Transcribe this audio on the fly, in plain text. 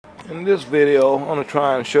In this video, I'm going to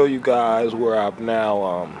try and show you guys where I've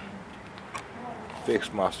now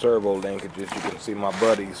fixed my servo linkages. You can see my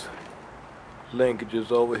buddy's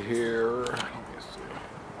linkages over here. Let me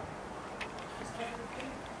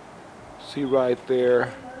see right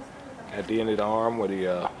there at the end of the arm where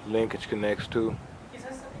the linkage connects to.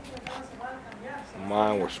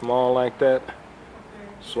 Mine were small like that,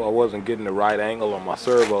 so I wasn't getting the right angle on my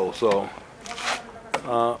servo. So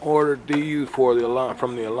ordered these for the Align,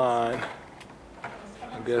 from the Align.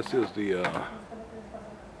 I guess it's the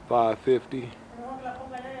 550.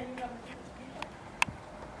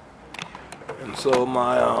 And so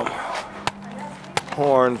my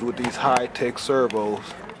horns with these high-tech servos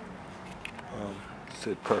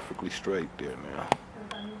sit perfectly straight there now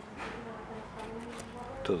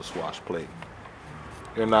to the swash plate.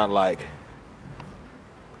 They're not like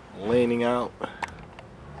leaning out.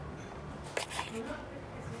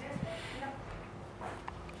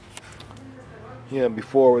 Yeah,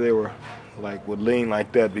 before they were like would lean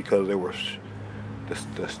like that because they were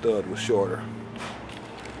the stud was shorter.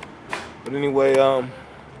 But anyway, I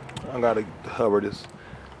gotta hover this.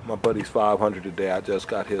 My buddy's 500 today. I just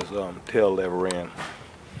got his tail lever in.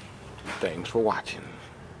 Thanks for watching.